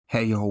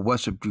Hey yo,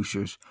 what's up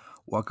juicers?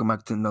 Welcome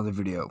back to another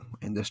video,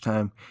 and this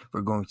time we're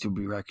going to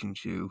be reacting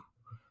to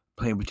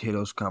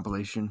PlainPotatoes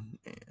compilation,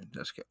 and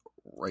let's get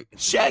right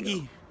into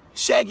Shaggy,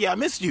 Shaggy, I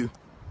missed you.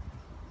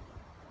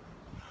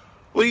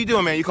 What are you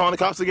doing, man? You calling the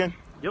cops again?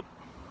 Yep.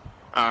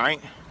 All right.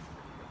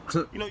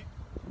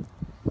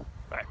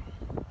 Right.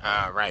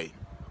 All right.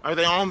 Are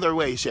they on their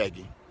way,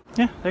 Shaggy?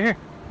 Yeah, they're here.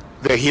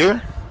 They're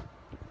here?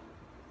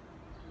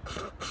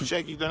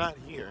 Shaggy, they're not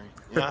here.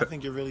 Yeah, I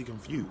think you're really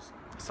confused.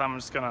 So I'm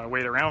just gonna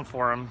wait around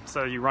for them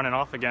so you running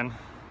off again.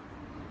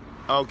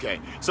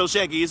 Okay. So,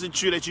 Shaggy, is it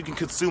true that you can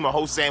consume a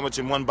whole sandwich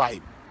in one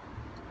bite?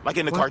 Like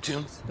in the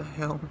cartoons? What the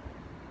hell?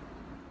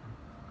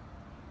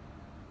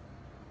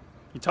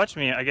 You touch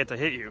me, I get to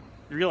hit you.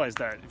 You realize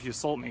that if you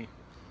assault me.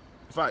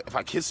 If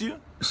I kiss you?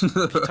 If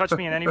you touch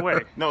me in any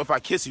way. No, if I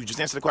kiss you, just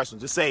answer the question.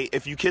 Just say,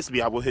 if you kiss me,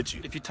 I will hit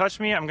you. If you touch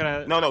me, I'm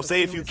gonna... No,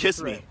 say if you kiss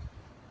me.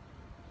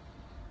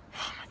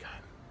 Oh my God.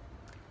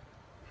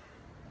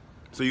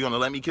 So you're gonna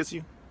let me kiss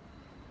you?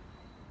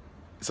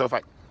 So if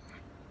I...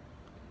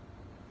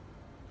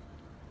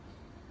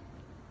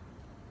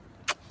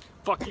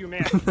 Fuck you,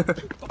 man.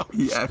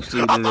 He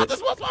actually I did thought it.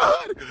 this was my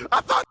hood!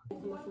 I thought...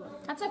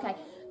 That's okay.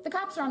 The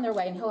cops are on their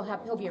way, and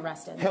he'll be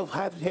arrested.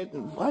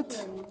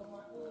 What?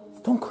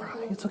 Don't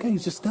cry. It's okay.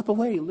 Just step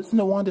away. Listen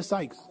to Wanda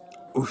Sykes.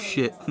 Oh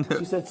shit.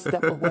 She said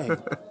step away.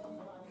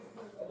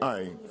 All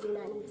right.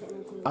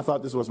 I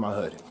thought this was my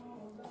hood.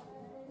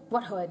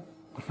 What hood?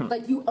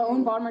 Like you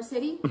own Baltimore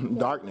City?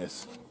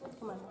 Darkness.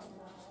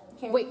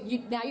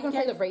 Wait, now you're gonna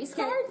play the race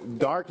card?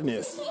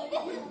 Darkness.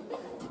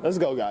 Let's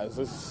go, guys.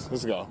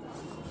 Let's go.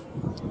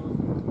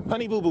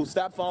 Honey Boo Boo,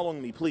 stop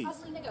following me, please.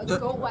 Ugly nigga,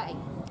 go away.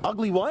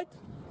 Ugly what?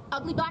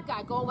 Ugly black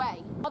guy, go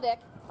away. Oh, Dick.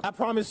 I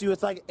promise you,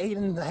 it's like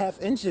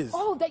 8.5 inches.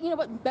 Oh, that you know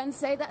what men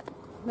say that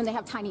when they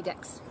have tiny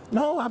dicks.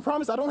 No, I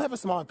promise I don't have a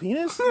small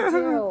penis.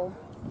 Ew.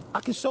 I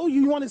can show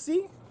you. You want to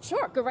see?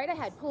 Sure, go right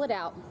ahead. Pull it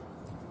out.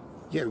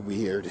 You're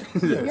weird.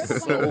 You're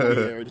So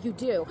weird. You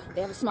do.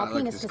 They have a small I like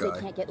penis this because guy.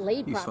 they can't get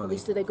laid He's properly, funny.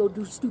 so they go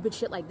do stupid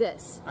shit like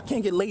this. I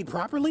can't get laid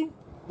properly?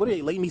 What, are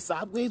they lay me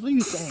sideways? What are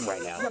you saying right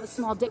You now? have a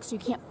small dick, so you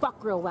can't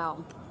fuck real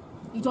well.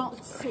 You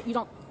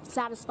don't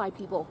satisfy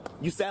people.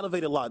 You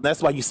salivate a lot.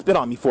 That's why you spit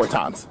on me 4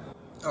 times.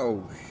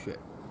 Oh shit.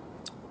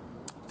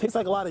 Tastes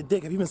like a lot of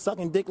dick. Have you been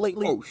sucking dick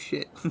lately? Oh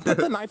shit. Put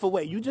the knife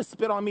away. You just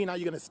spit on me, now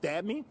you're gonna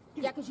stab me?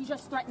 Yeah, because you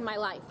just threatened my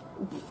life.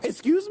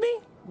 Excuse me?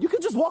 You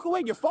could just walk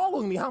away. You're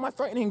following me. How am I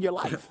threatening your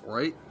life?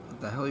 Right?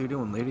 What the hell are you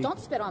doing, lady? Don't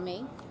spit on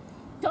me.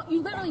 Don't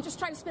you literally just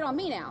try to spit on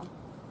me now?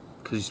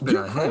 Because you spit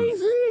You're on him.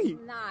 crazy.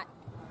 Not.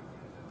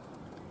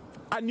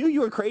 I knew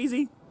you were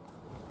crazy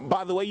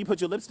by the way you put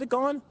your lipstick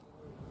on,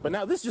 but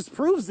now this just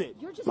proves it.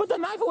 Put the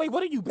knife away.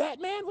 What are you,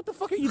 Batman? What the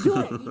fuck are you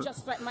doing? You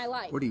just threatened my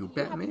life. What are you, You have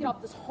to Batman? get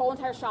off this whole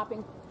entire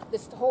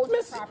this whole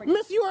entire property.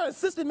 Miss, you are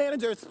assistant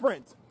manager at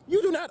Sprint.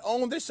 You do not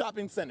own this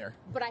shopping center.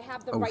 But I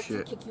have the Oh, right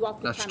shit. to kick you off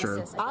the That's true.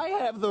 premises. I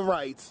have the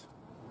right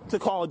to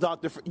call a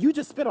doctor. You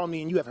just spit on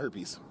me and you have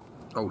herpes.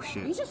 Oh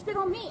shit. You just spit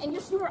on me, and you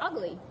were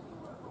ugly.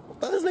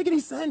 That doesn't make any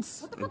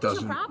sense. What the It fuck is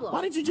doesn't. your problem?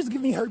 Why didn't you just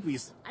give me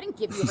herpes? I didn't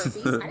give you herpes.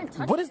 I didn't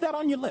touch What it. is that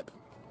on your lip?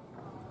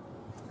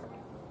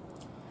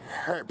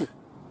 Herp.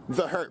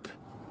 The herp.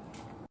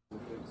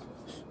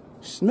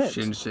 Schmidt.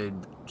 She didn't say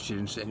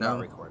Do no.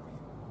 not record me.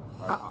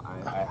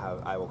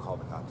 I will call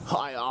the cops.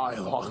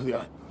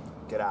 Yeah.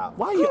 Get out.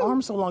 Why are your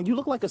arms so long? You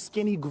look like a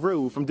skinny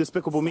Gru from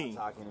Despicable Me.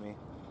 Stop talking to me.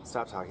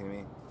 Stop talking to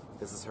me.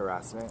 This is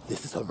harassment.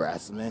 This is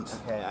harassment.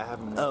 Okay, I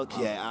have no.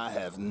 Okay, I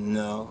have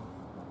no.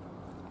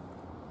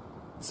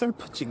 Sir,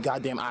 put your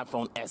goddamn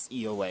iPhone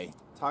SE away.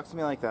 Talk to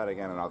me like that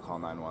again, and I'll call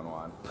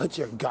 911. Put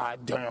your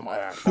goddamn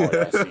iPhone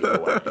SE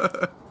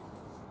away.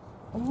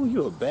 Oh,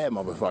 you a bad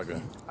motherfucker.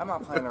 I'm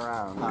not playing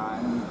around.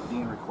 I'm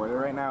being recorded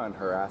right now and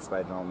harassed by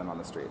a gentleman on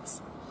the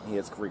streets. He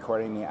is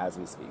recording me as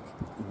we speak.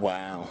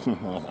 Wow.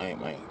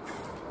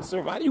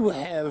 Sir, why do you I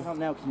have... don't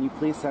know. Can you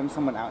please send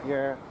someone out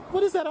here?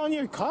 What is that on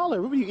your collar?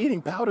 What are you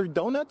eating, powdered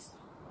donuts?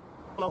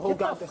 Get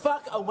the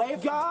fuck away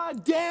from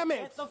God damn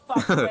it! Get the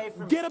fuck away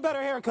from Get a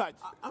better haircut.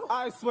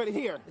 I swear to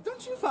here.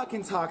 Don't you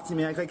fucking talk to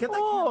me. Like, get the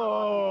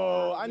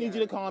Oh, I need you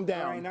to calm All right,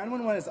 down.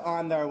 911 is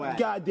on their way.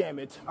 God damn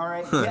it. All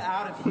right, get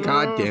out of here.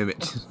 God damn it.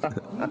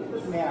 Get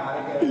this man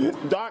out of here.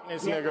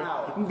 Darkness, Get nigga.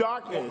 out.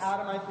 Darkness. Get out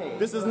of my face.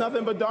 This is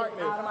nothing but darkness.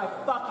 Get out of my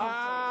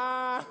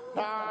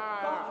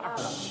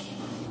fucking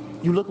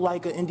You look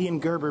like an Indian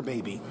Gerber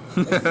baby.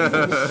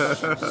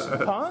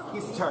 Huh?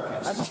 He's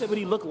Turkish. I just said what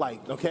he looked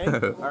like, okay?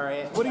 All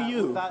right. What are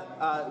you?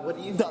 What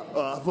do you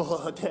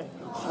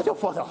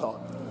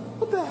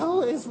What the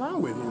hell is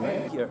wrong with you,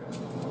 man? Here.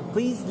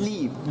 Please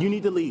leave. You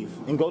need to leave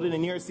and go to the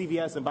nearest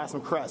CVS and buy some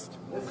Crest.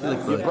 You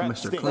look like breath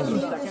Mr. stinks. Clean.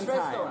 Second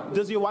time.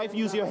 Does your wife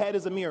use your head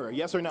as a mirror?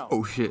 Yes or no?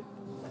 Oh shit.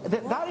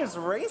 That is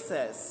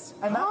racist,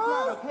 and that's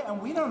not okay,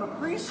 and we don't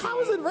appreciate. How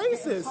is it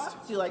racist?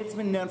 Talk to you like it's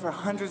been known for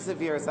hundreds of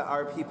years that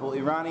our people,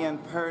 Iranian,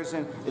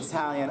 Persian,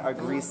 Italian, are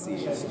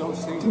greasy.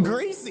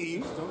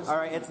 Greasy? All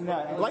right, it's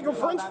not Like a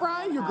French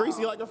fry? You're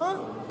greasy like a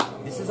French?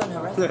 This is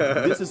unharassment.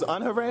 This is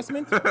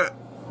unharassment?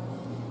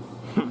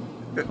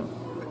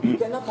 You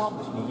cannot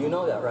accomplish me. You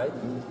know that, right?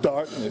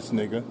 Darkness,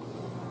 nigga.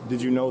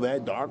 Did you know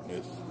that?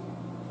 Darkness.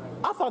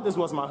 I thought this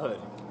was my hood.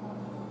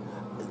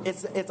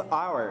 It's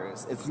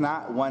ours. It's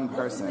not one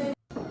person.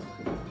 Oh,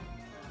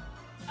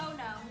 no. I know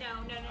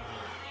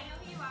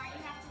who you are.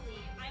 You have to leave.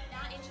 I'm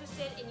not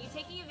interested in you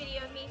taking a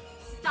video of me.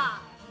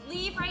 Stop.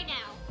 Leave right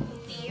now.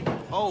 Leave.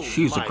 Oh,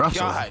 She's my aggressive.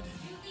 God.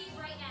 You leave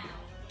right now.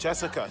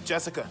 Jessica.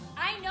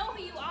 I know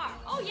who you are.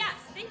 Oh, yes.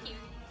 Thank you.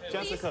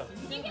 Jessica.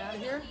 Please. You get out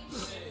of here.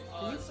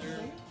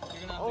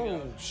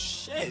 Oh,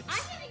 shit. I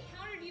have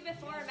encountered you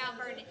before, Mount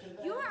Vernon.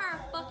 You are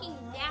a fucking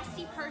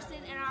nasty person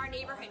in our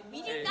neighborhood.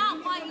 We do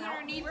not want you in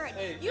our neighborhood.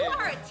 You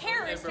are a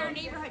terrorist in our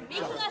neighborhood,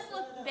 making us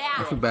look bad.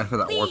 I feel bad for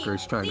that Please, worker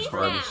who's trying to leave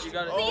survive now. us.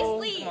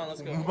 Please leave.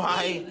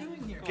 My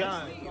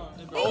God.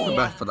 I feel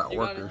bad for that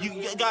worker.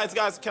 You guys,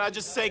 can I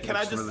just say,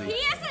 really- He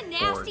is a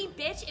nasty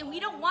bitch, and we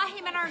don't want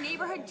him in our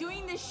neighborhood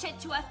doing this shit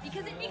to us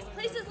because it makes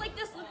places like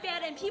this look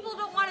bad, and people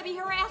don't want to be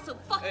harassed. So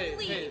fucking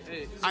leave.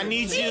 I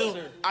need you.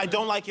 I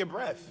don't like your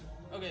breath.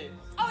 Okay.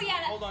 Oh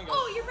yeah. Hold on, guys.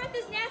 Oh, your breath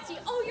is nasty.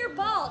 Oh, you're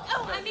bald.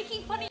 Oh, I'm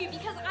making fun of you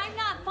because I'm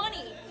not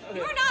funny.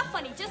 You're not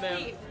funny. Just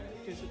leave.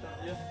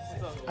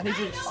 I need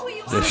you I know who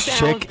you This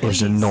are. chick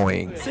is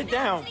annoying. Sit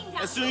down.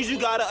 As soon as you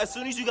got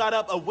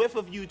up, a whiff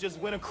of you just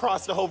went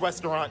across the whole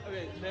restaurant.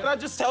 Can I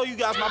just tell you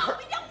guys No,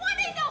 we don't want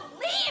it. No,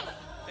 leave.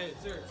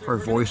 Her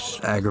voice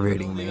is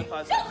aggravating me. No,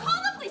 call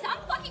the police. I'm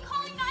fucking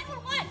calling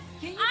 911.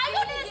 I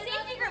go to the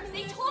safety groups.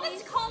 They told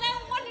us to call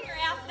 911 in your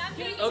ass, and I'm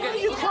getting Why are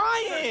you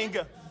crying?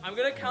 I'm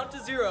gonna count to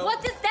 0.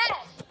 What is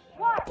that?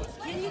 What?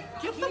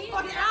 Get the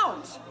fuck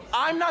out!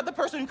 I'm not the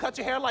person who cut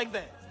your hair like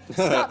that.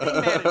 Stop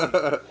being mad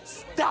at me.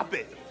 Stop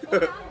it.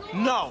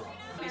 No.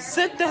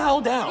 Sit the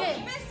hell down.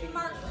 Miss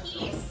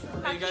Marquise.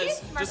 Hey,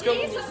 guys, Marquise? just go-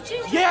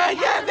 Yeah,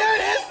 there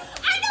it is.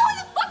 I know who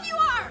the fuck you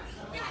are.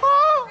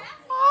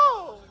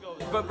 Oh.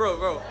 But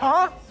bro.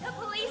 Huh? The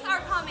police are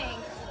coming.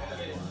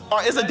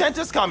 Is a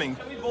dentist coming?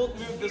 We both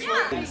move this way.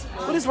 Yeah.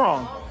 What is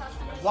wrong?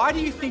 Why do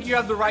you think you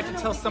have the right to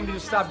tell somebody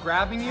to stop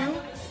grabbing you?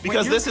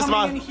 Because when this is you're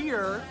my- coming in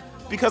here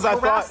Because I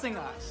thought. harassing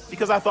us.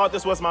 Because I thought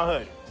this was my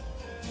hood.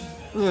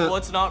 Well,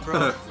 it's not,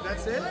 bro.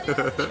 That's it?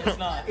 It's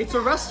not. It's a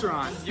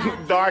restaurant.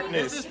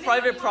 Darkness. This is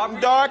private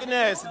property.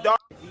 Darkness.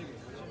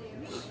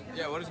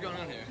 Yeah, what is going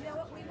on here?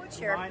 We would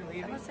share.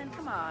 Listen,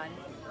 come on.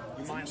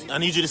 I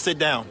need you to sit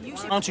down.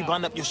 Why don't you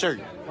button up your shirt?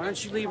 Why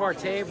don't you leave our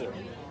table?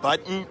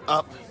 Button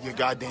up your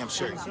goddamn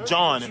shirt.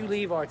 John. You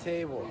leave our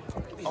table.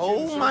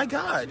 Oh my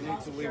God.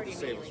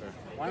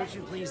 Why don't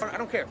you please? I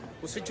don't care.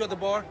 We'll sit you at the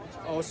bar.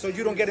 Oh, so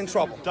you don't get in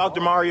trouble.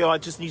 Dr. Mario, I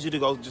just need you to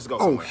go. Just go Oh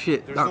somewhere.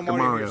 shit, Dr.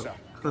 Mario.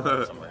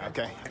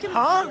 Okay.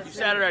 Huh? You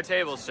sat at our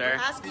table, sir.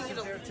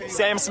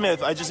 Sam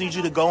Smith, I just need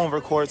you to go and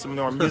record some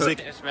more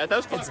music. Smith, that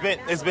was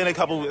It's been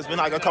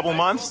like a couple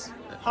months.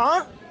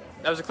 Huh?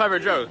 That was a clever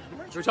joke.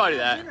 Who taught you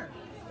that?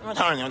 I'm not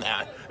telling you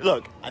that.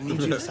 Look, I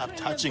need you to stop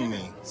touching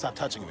me. Stop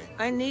touching me.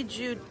 I need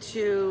you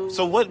to.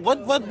 So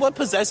what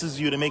possesses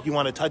you to make you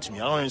want to touch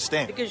me? I don't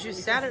understand. Because you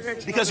sat at our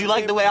table. Because you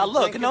like the way I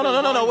look.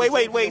 No.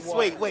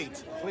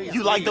 Wait.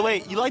 You like the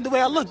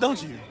way I look,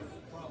 don't you?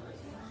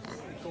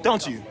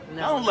 Don't you?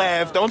 No. Don't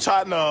laugh. Don't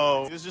try.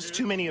 No. There's just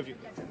too many of you.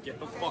 Get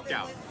the fuck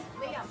out.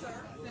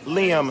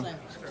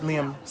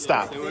 Liam,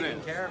 stop.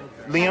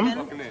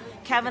 Liam,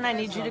 Kevin, I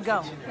need you to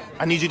go.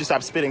 I need you to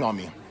stop spitting on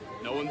me.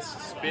 No one's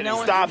spitting.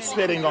 Stop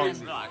spitting on me.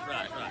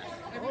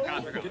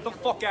 Relax. Get the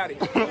fuck out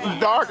of here.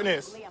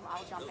 Darkness.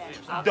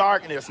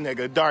 Darkness,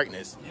 nigga.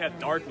 Darkness. Yeah,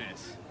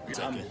 darkness.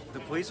 The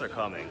police are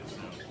coming.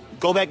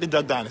 Go back to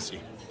Duck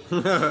Dynasty.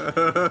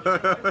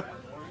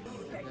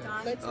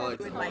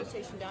 Would like to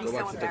be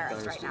so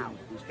embarrassed right now.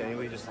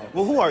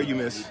 Well, who are you,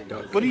 miss?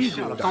 What do you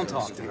do? Don't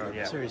talk to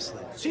her.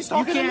 Seriously. She's You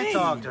talking to can't me.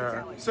 talk to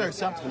her. Sir,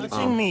 stop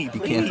touching me.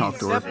 You can't talk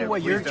to Except for her.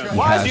 what you're trying.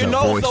 Why is has your a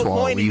nose voice so for a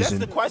pointy? That's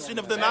reason. the question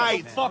of the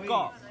night. Fuck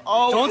off.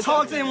 Oh, Don't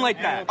talk to him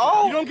like that.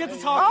 Oh. You don't get to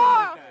talk to him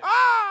like that.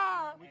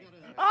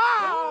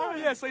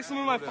 Yeah, say something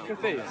in my fucking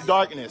face.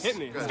 Darkness. Hit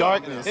me.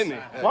 Darkness. Hit me.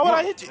 Why would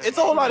I hit you? It's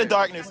a whole lot of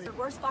darkness. The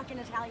worst fucking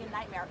Italian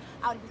nightmare.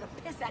 I would be the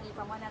piss at you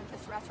from one end of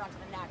this restaurant to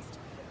the next.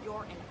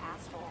 You're an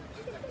asshole.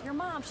 Your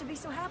mom should be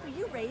so happy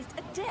you raised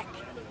a dick.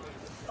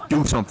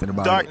 Do something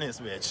about Darkness,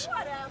 bitch.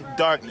 Whatever.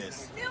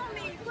 Darkness. Film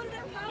me. Put it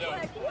in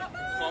public.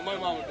 Call my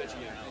mom a bitch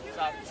again.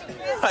 Stop.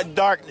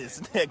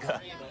 Darkness,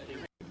 nigga.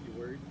 You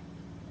worried?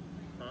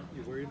 Huh?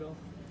 You worried, Bill?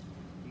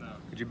 No.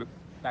 Could you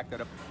back that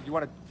up? If you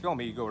want to film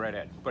me, you go right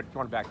ahead. But if you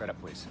want to back that up,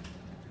 please.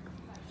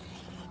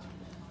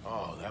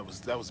 Oh,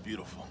 that was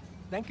beautiful.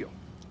 Thank you.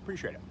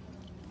 Appreciate it.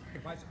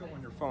 If I spill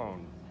on your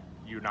phone,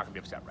 you're not going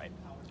to be upset, right?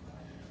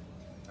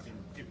 I mean,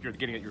 if you're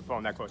getting at your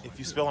phone that close. If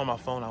you spill on my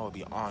phone, I would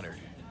be honored.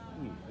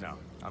 No,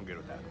 I'm good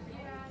with that.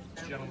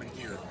 This gentleman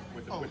here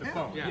with the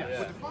phone.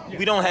 Yeah.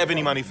 We don't have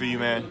any money for you,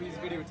 man.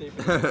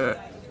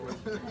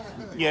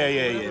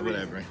 Yeah,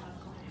 whatever.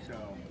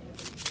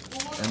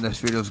 And this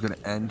video is going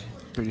to end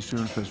pretty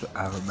soon because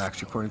I have a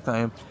max recording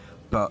time.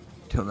 But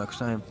till next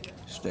time,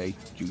 stay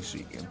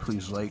juicy. And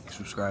please like,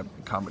 subscribe,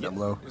 and comment down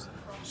below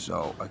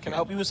so I Can can I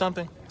help you with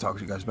something? talk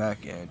to you guys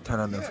back and turn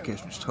on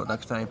notifications. Till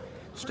next time,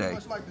 stay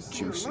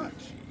juicy.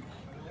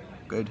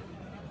 Good.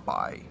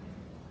 Bye.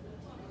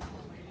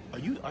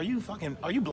 Are you fucking, are you